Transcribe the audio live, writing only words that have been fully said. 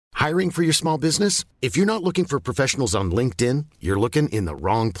Hiring for your small business? If you're not looking for professionals on LinkedIn, you're looking in the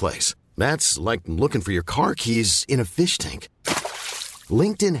wrong place. That's like looking for your car keys in a fish tank.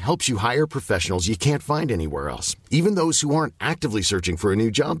 LinkedIn helps you hire professionals you can't find anywhere else, even those who aren't actively searching for a new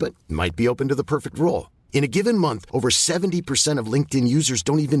job but might be open to the perfect role. In a given month, over 70% of LinkedIn users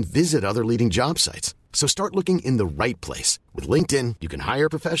don't even visit other leading job sites. So start looking in the right place. With LinkedIn, you can hire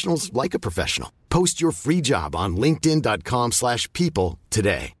professionals like a professional. Post your free job on linkedin.com/people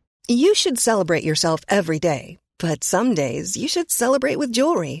today. You should celebrate yourself every day, but some days you should celebrate with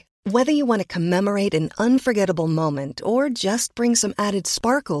jewelry. Whether you want to commemorate an unforgettable moment or just bring some added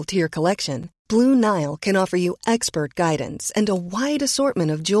sparkle to your collection, Blue Nile can offer you expert guidance and a wide assortment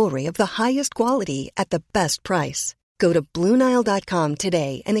of jewelry of the highest quality at the best price. Go to BlueNile.com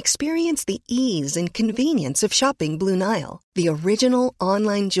today and experience the ease and convenience of shopping Blue Nile, the original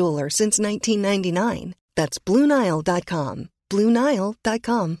online jeweler since 1999. That's BlueNile.com.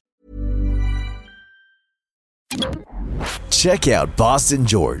 BlueNile.com. Check out Boston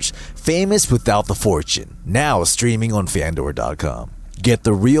George, famous without the fortune, now streaming on Fandor.com. Get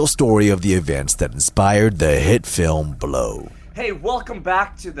the real story of the events that inspired the hit film Blow. Hey, welcome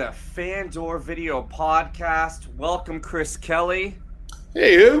back to the Fandor Video Podcast. Welcome, Chris Kelly.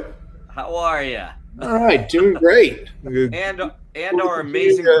 Hey, who? How are you? All right, doing great. And our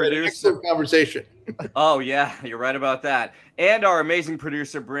amazing producer. Excellent conversation. Oh, yeah, you're right about that. And our amazing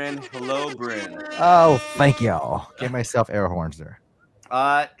producer, Bryn. Hello, Bryn. Oh, thank y'all. Give myself air horns there.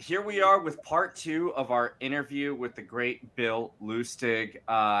 Here we are with part 2 of our interview with the great Bill Lustig.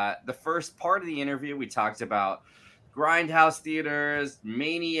 The first part of the interview, we talked about grindhouse theaters,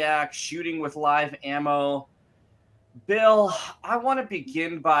 Maniac, shooting with live ammo. Bill, I want to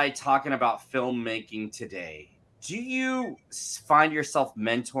begin by talking about filmmaking today. Do you find yourself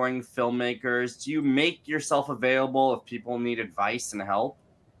mentoring filmmakers? Do you make yourself available if people need advice and help?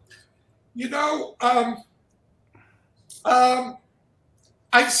 You know, I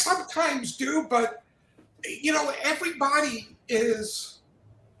sometimes do, but, you know, everybody is,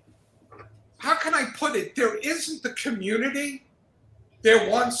 how can I put it? There isn't the community there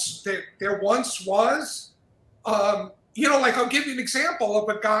once was. You know, like I'll give you an example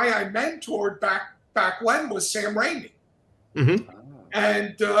of a guy I mentored back when was Sam Raimi,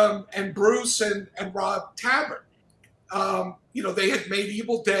 and Bruce and Rob Tabbert. You know, they had made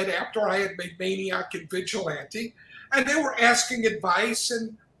Evil Dead after I had made Maniac and Vigilante, and they were asking advice,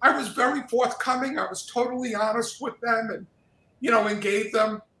 and I was very forthcoming. I was totally honest with them, and you know, and gave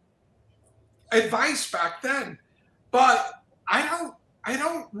them advice back then. But I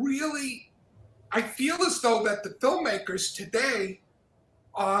don't really. I feel as though that the filmmakers today,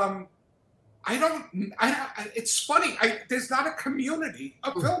 it's funny. There's not a community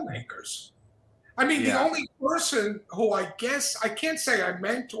of filmmakers. I mean, the only person who I guess, I can't say I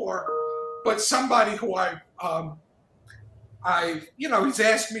mentor, but somebody who you know, he's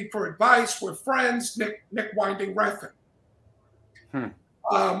asked me for advice. We're friends, Nick Winding Refn.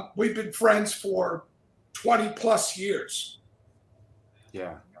 We've been friends for 20 plus years.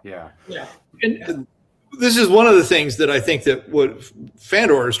 Yeah. And this is one of the things that I think that what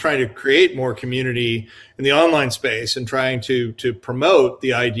Fandor is trying to create more community in the online space and trying to promote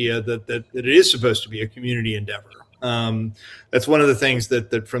the idea that it is supposed to be a community endeavor. That's one of the things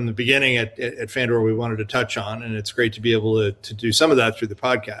that from the beginning at Fandor we wanted to touch on, and it's great to be able to do some of that through the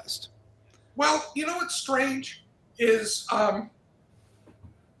podcast. Well, you know what's strange is I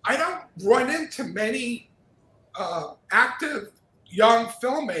don't run into many active young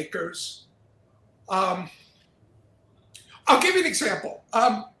filmmakers. I'll give you an example.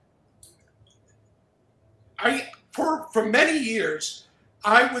 For many years,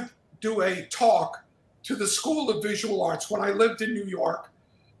 I would do a talk to the School of Visual Arts when I lived in New York.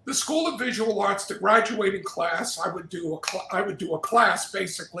 The School of Visual Arts, the graduating class, I would do a class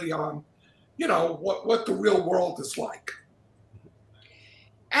basically on, you know, what the real world is like.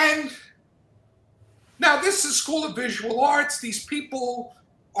 And now this is School of Visual Arts. These people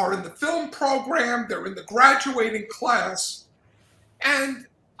are in the film program. They're in the graduating class. And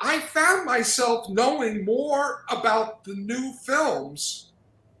I found myself knowing more about the new films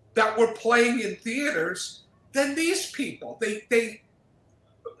that were playing in theaters than these people. I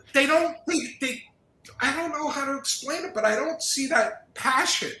don't know how to explain it, but I don't see that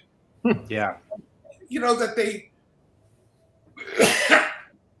passion. Yeah. You know, that they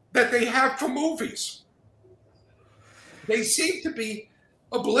have for movies. They seem to be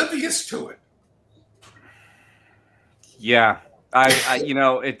oblivious to it. Yeah. I you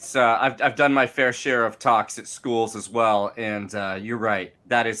know, it's I've done my fair share of talks at schools as well, and you're right,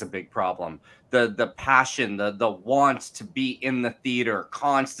 that is a big problem. the passion, the want to be in the theater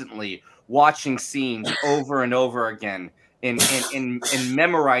constantly, watching scenes over and over again, in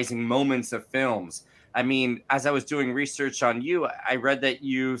memorizing moments of films. I mean, as I was doing research on you, I read that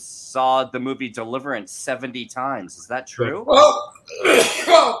you saw the movie Deliverance 70 times. Is that true?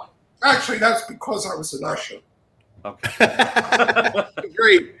 Well, actually, that's because I was an usher. Okay.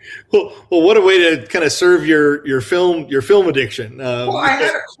 Great. Well, what a way to kind of serve your film addiction. Well, I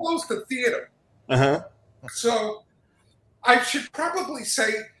had to close the theater. Uh-huh. So I should probably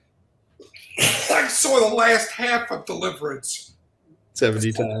say I saw the last half of Deliverance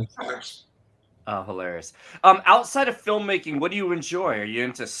 70 times. Oh, hilarious. Outside of filmmaking, what do you enjoy? Are you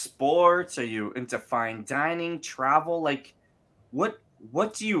into sports? Are you into fine dining, travel? Like, what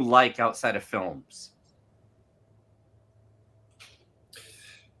do you like outside of films?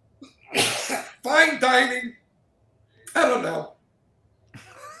 Fine dining. I don't know.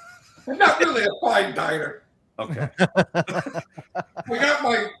 I'm not really a fine diner. Okay. I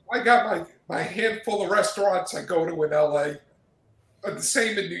got my handful of restaurants I go to in LA. The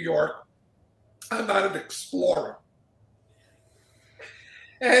same in New York. I'm not an explorer.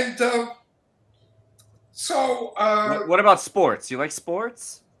 And what about sports? You like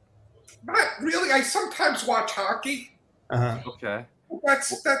sports? Not really. I sometimes watch hockey. Uh-huh. Okay.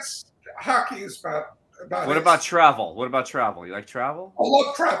 That's hockey is about What it. about travel? What about travel? You like travel? I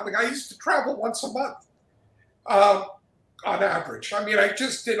love traveling. I used to travel once a month, on average. I mean, I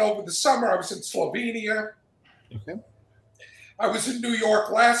just did over the summer. I was in Slovenia. Okay. I was in New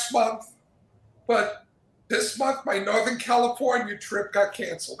York last month, but this month my Northern California trip got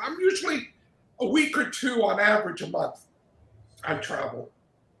canceled. I'm usually a week or two on average a month. I travel.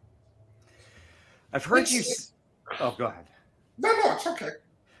 I've heard you. Oh, go ahead. No, it's okay.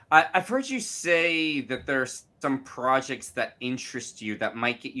 I've heard you say that there's some projects that interest you that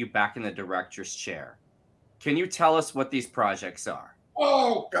might get you back in the director's chair. Can you tell us what these projects are?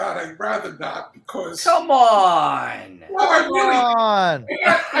 Oh God, I'd rather not because. Come on. Well, I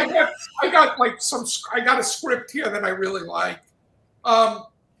got like I got a script here that I really like, and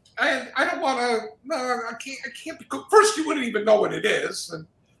I don't want to. No, I can't. Because first, you wouldn't even know what it is,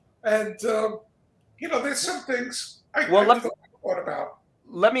 and there's some things I thought about.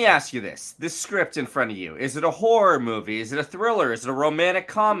 Let me ask you this script in front of you, is it a horror movie? Is it a thriller? Is it a romantic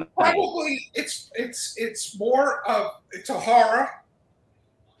comedy? Probably it's more of it's a horror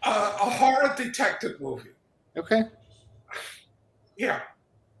detective movie. Okay. Yeah.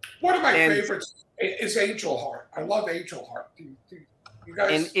 One of my favorites is Angel Heart. I love Angel Heart. You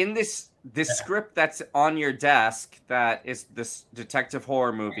guys. And in this script that's on your desk, that is this detective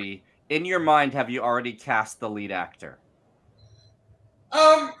horror movie, in your mind, have you already cast the lead actor?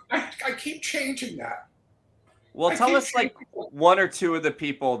 I keep changing that. Well, tell us like one or two of the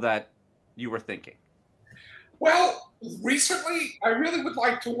people that you were thinking. Well, recently, I really would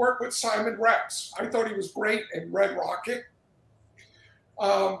like to work with Simon Rex. I thought he was great in Red Rocket.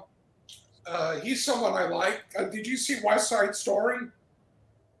 He's someone I like. Did you see West Side Story?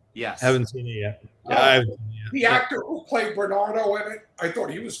 Yes. Haven't seen it yet. Yeah, I haven't seen it yet. The actor who played Bernardo in it, I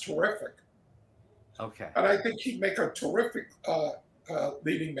thought he was terrific. Okay. And I think he'd make a terrific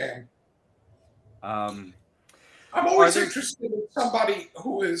leading man. I'm always interested in somebody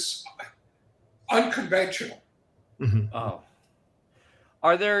who is unconventional. Mm-hmm. Oh.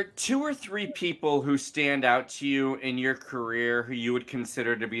 Are there two or three people who stand out to you in your career who you would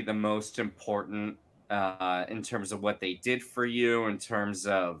consider to be the most important in terms of what they did for you, in terms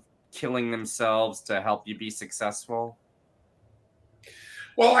of killing themselves to help you be successful?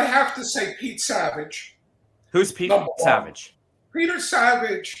 Well, I have to say Pete Savage. Who's Pete Savage? Peter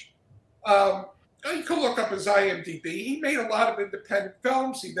Savage, you can look up his IMDb. He made a lot of independent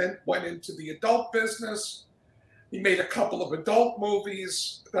films. He then went into the adult business. He made a couple of adult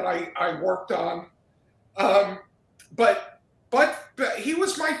movies that I worked on. But he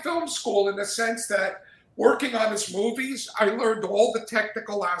was my film school in the sense that working on his movies, I learned all the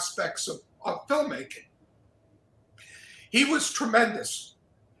technical aspects of filmmaking. He was tremendous.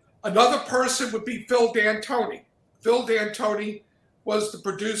 Another person would be Phil D'Antoni. Phil D'Antoni was the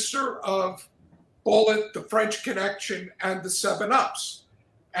producer of Bullet, The French Connection, and The 7-Ups.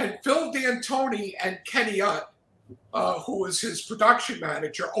 And Phil D'Antoni and Kenny Utt, who was his production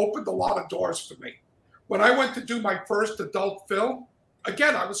manager, opened a lot of doors for me. When I went to do my first adult film,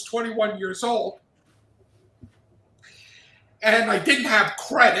 again, I was 21 years old, and I didn't have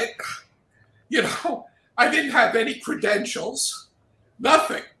credit. I didn't have any credentials,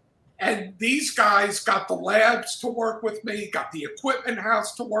 nothing. And these guys got the labs to work with me, got the equipment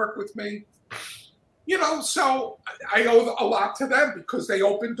house to work with me. So I owe a lot to them because they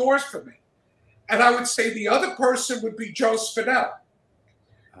opened doors for me. And I would say the other person would be Joe Spinell,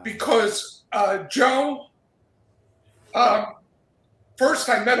 because Joe, first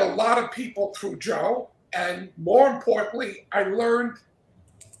I met a lot of people through Joe, and more importantly, I learned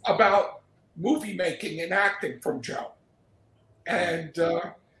about movie making and acting from Joe. And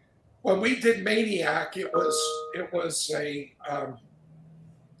when we did Maniac, it was a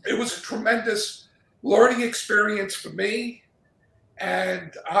tremendous learning experience for me,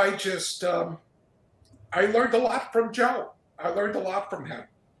 and I just I learned a lot from Joe. I learned a lot from him.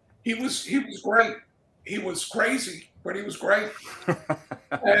 He was great. He was crazy, but he was great.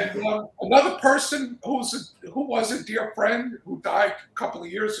 And another person who was a dear friend who died a couple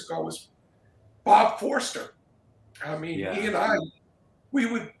of years ago was Bob Forster. I mean, he and I, we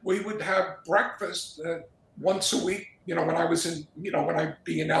would have breakfast once a week. When I was when I'd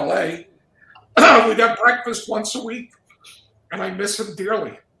be in LA, we'd have breakfast once a week, and I miss him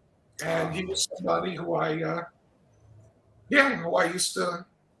dearly. And he was somebody who I used to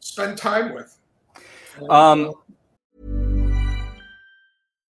spend time with.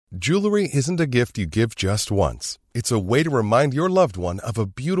 Jewelry isn't a gift you give just once. It's a way to remind your loved one of a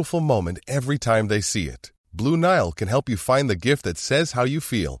beautiful moment every time they see it. Blue Nile can help you find the gift that says how you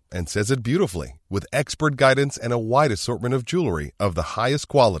feel and says it beautifully, with expert guidance and a wide assortment of jewelry of the highest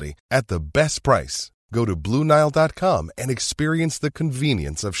quality at the best price. Go to BlueNile.com and experience the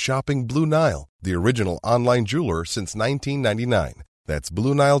convenience of shopping Blue Nile, the original online jeweler since 1999. That's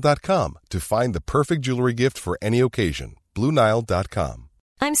BlueNile.com to find the perfect jewelry gift for any occasion. BlueNile.com.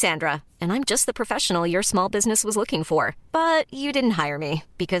 I'm Sandra, and I'm just the professional your small business was looking for. But you didn't hire me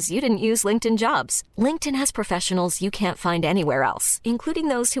because you didn't use LinkedIn Jobs. LinkedIn has professionals you can't find anywhere else, including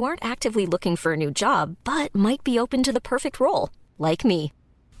those who aren't actively looking for a new job, but might be open to the perfect role, like me.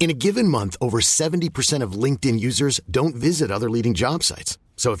 In a given month, over 70% of LinkedIn users don't visit other leading job sites.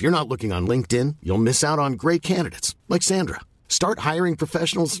 So if you're not looking on LinkedIn, you'll miss out on great candidates like Sandra. Start hiring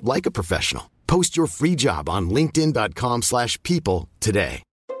professionals like a professional. Post your free job on linkedin.com/people today.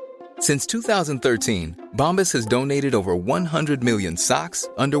 Since 2013, Bombas has donated over 100 million socks,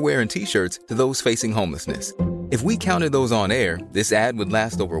 underwear, and T-shirts to those facing homelessness. If we counted those on air, this ad would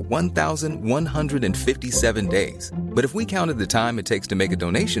last over 1,157 days. But if we counted the time it takes to make a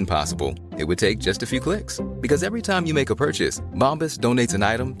donation possible, it would take just a few clicks. Because every time you make a purchase, Bombas donates an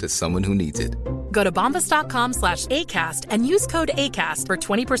item to someone who needs it. Go to bombas.com/ACAST and use code ACAST for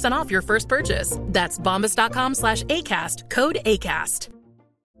 20% off your first purchase. That's bombas.com/ACAST, code ACAST.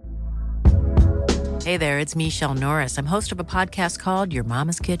 Hey there, it's Michelle Norris. I'm host of a podcast called Your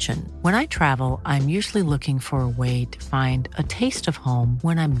Mama's Kitchen. When I travel, I'm usually looking for a way to find a taste of home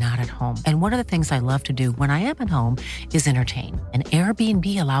when I'm not at home. And one of the things I love to do when I am at home is entertain. And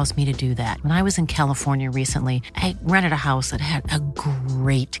Airbnb allows me to do that. When I was in California recently, I rented a house that had a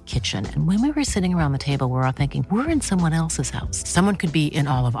great kitchen. And when we were sitting around the table, we were all thinking, we're in someone else's house. Someone could be in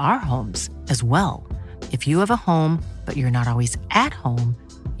all of our homes as well. If you have a home, but you're not always at home,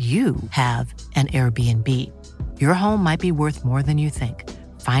 you have an Airbnb. Your home might be worth more than you think.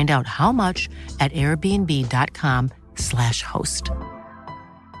 Find out how much at airbnb.com/host.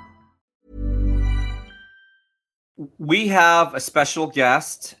 We have a special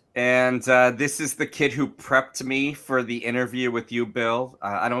guest, and this is the kid who prepped me for the interview with you, Bill.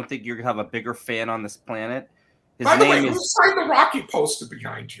 I don't think you're going to have a bigger fan on this planet. By the way, who signed the Rocky poster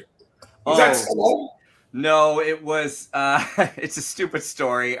behind you? Is that Stallone? No, it was. It's a stupid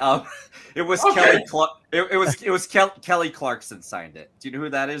story. It was okay. It was Kelly Clarkson signed it. Do you know who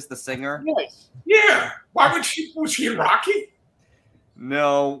that is? The singer. Nice. Yeah. Why would she? Was she in Rocky?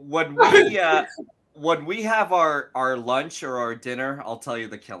 No. When we have our lunch or our dinner, I'll tell you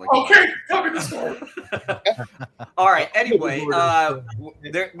the Kelly. Okay, tell me the story. All right. Anyway,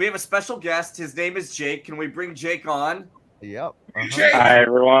 we have a special guest. His name is Jake. Can we bring Jake on? Yep. Hi,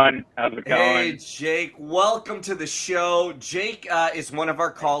 everyone. How's it going? Hey, Jake. Welcome to the show. Jake is one of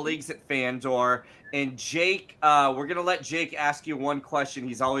our colleagues at Fandor. And Jake, we're going to let Jake ask you one question.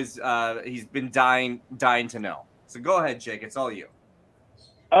 He's always he's been dying to know. So go ahead, Jake. It's all you.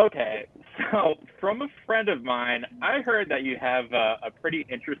 Okay. So from a friend of mine, I heard that you have a pretty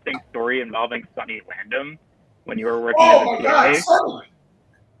interesting story involving Sonny Landham when you were working as a PA. God, Sonny.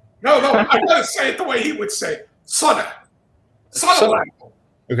 No, I got to say it the way he would say it. Sonny.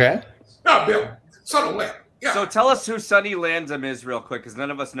 Okay. No, Bill. Sonny Landham. Yeah. So tell us who Sonny Landham is real quick, because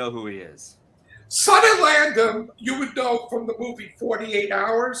none of us know who he is. Sonny Landham, you would know from the movie 48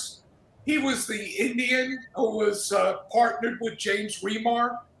 Hours. He was the Indian who was partnered with James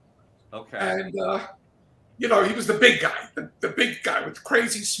Remar. Okay. And, he was the big guy, the big guy with the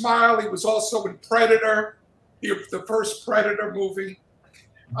crazy smile. He was also in Predator, the first Predator movie.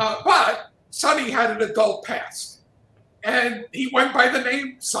 But Sonny had an adult past, and he went by the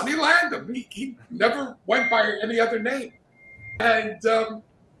name Sonny Landham. He never went by any other name. And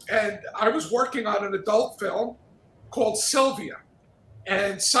I was working on an adult film called Sylvia,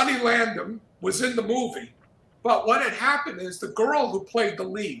 and Sonny Landham was in the movie. But what had happened is the girl who played the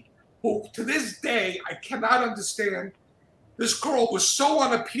lead, who to this day I cannot understand, this girl was so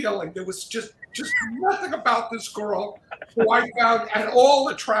unappealing. There was just nothing about this girl who I found at all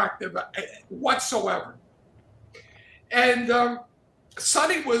attractive whatsoever. And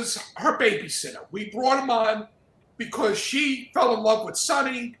Sonny was her babysitter. We brought him on because she fell in love with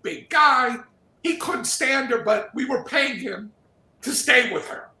Sonny, big guy. He couldn't stand her, but we were paying him to stay with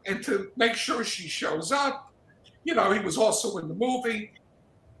her and to make sure she shows up. You know, he was also in the movie.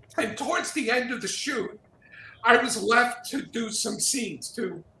 And towards the end of the shoot, I was left to do some scenes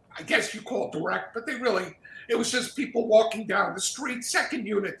to, I guess you call it direct, but it was just people walking down the street, second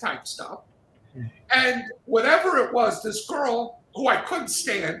unit type stuff. And whatever it was, this girl who I couldn't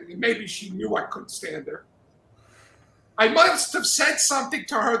stand, and maybe she knew I couldn't stand her, I must have said something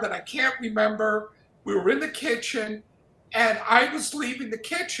to her that I can't remember. We were in the kitchen, and I was leaving the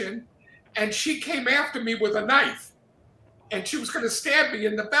kitchen, and she came after me with a knife, and she was going to stab me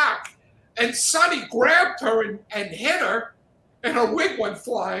in the back. And Sonny grabbed her and hit her, and her wig went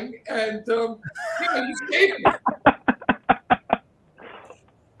flying, and he saved me.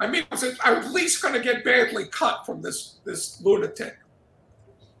 I mean, I was at least going to get badly cut from this lunatic.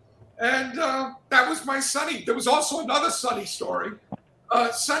 And that was my Sonny. There was also another Sonny story.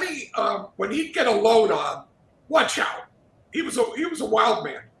 Sonny, when he'd get a load on, watch out. He was a wild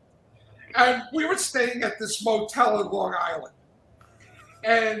man. And we were staying at this motel in Long Island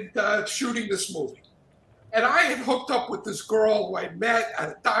and shooting this movie. And I had hooked up with this girl who I met at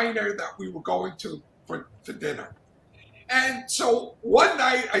a diner that we were going to for dinner. And so one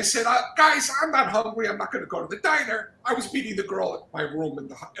night I said, guys, I'm not hungry. I'm not going to go to the diner. I was meeting the girl at my room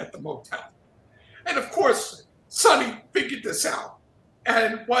at the motel. And of course, Sonny figured this out.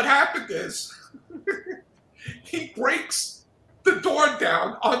 And what happened is he breaks the door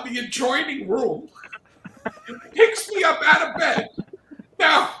down on the adjoining room, picks me up out of bed.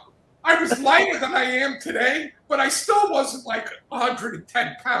 Now, I was lighter than I am today, but I still wasn't like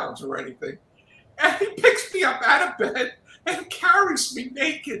 110 pounds or anything. And he picks me up out of bed and carries me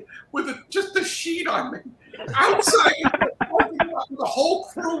naked with just a sheet on me outside. The whole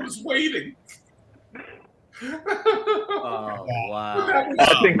crew was waiting. Oh, wow.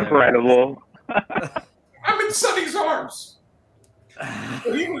 That's incredible. I'm in Sonny's arms.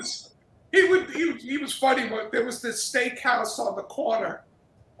 He was funny. There was this steakhouse on the corner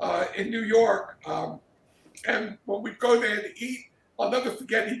in New York, and when we'd go there to eat, I'll never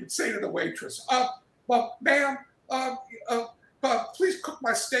forget. He would say to the waitress, "Well, ma'am, please cook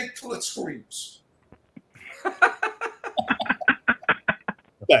my steak till it screams."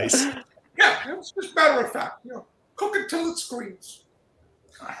 Nice. Yeah, it was just matter of fact. You know, cook it till it screams.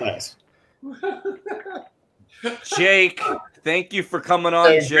 Nice. Jake, thank you for coming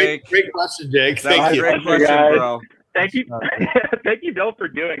on, Jake. Great question, Jake. Thank you. Great question, bro. Thank you, thank you, Bill, for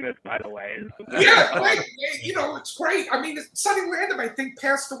doing this. By the way, yeah, it's great. I mean, Sonny Landham, I think,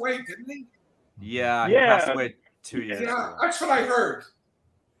 passed away, didn't he? Yeah, he passed away 2 years ago. Yeah, that's what I heard.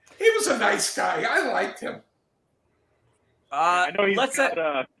 He was a nice guy. I liked him. I know he's got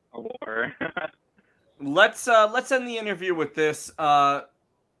a war. Let's end the interview with this.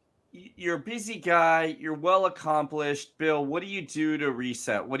 You're a busy guy. You're well accomplished. Bill, what do you do to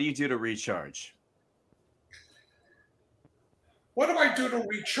reset? What do you do to recharge? What do I do to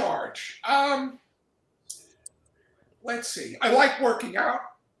recharge? Let's see. I like working out.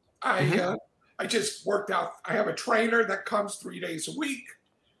 I just worked out. I have a trainer that comes 3 days a week,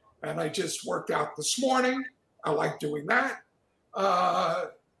 and I just worked out this morning. I like doing that.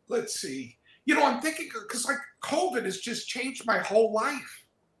 Let's see. I'm thinking because like COVID has just changed my whole life.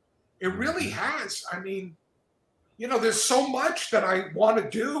 It really has. I mean, there's so much that I want to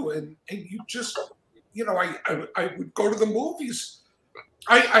do, and you just, I would go to the movies.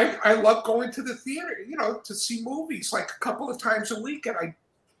 I love going to the theater, to see movies like a couple of times a week, and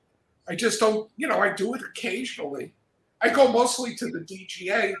I just don't, I do it occasionally. I go mostly to the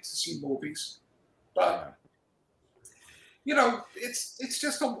DGA to see movies, but it's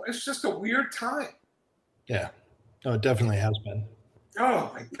just a weird time. Yeah, no, it definitely has been.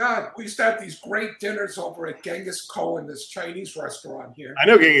 Oh my God! We used to have these great dinners over at Genghis Cohen, this Chinese restaurant here. I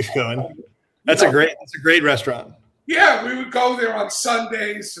know Genghis Cohen. That's a great restaurant. Yeah, we would go there on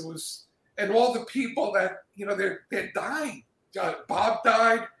Sundays. And all the people that they died. Bob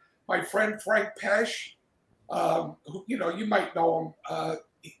died. My friend Frank Pesh, who you might know him.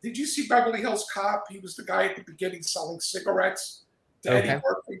 did you see Beverly Hills Cop? He was the guy at the beginning selling cigarettes to Eddie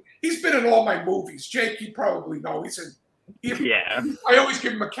Murphy. He's been in all my movies. Jake, you probably know. I always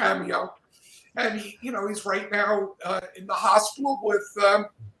give him a cameo. And he's right now in the hospital with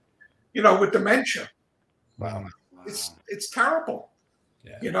with dementia. Wow. It's terrible.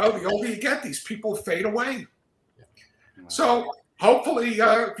 Yeah. The older you get, these people fade away. Yeah. So hopefully,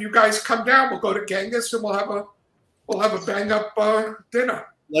 if you guys come down, we'll go to Genghis and we'll have a bang up dinner.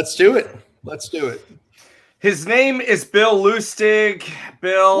 Let's do it. His name is Bill Lustig.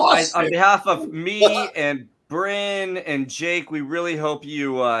 Bill, on behalf of me and Bryn and Jake, we really hope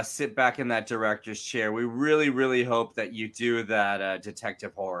you sit back in that director's chair. We really, really hope that you do that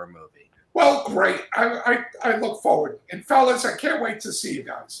detective horror movie. Well, great. I look forward. And fellas, I can't wait to see you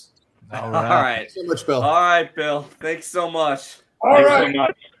guys. All right. Thanks so much, Bill. All right, Bill. Thanks so much. All right. So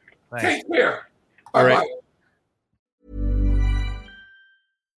much. Take care. All right.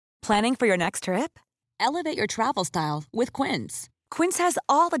 Planning for your next trip? Elevate your travel style with Quince. Quince has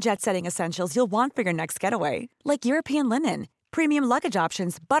all the jet-setting essentials you'll want for your next getaway, like European linen, premium luggage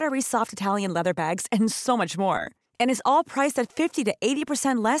options, buttery soft Italian leather bags, and so much more. And is all priced at 50 to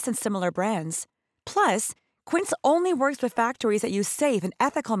 80% less than similar brands. Plus, Quince only works with factories that use safe and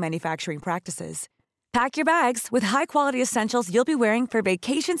ethical manufacturing practices. Pack your bags with high-quality essentials you'll be wearing for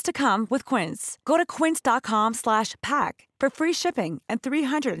vacations to come with Quince. Go to quince.com/pack for free shipping and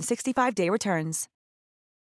 365-day returns.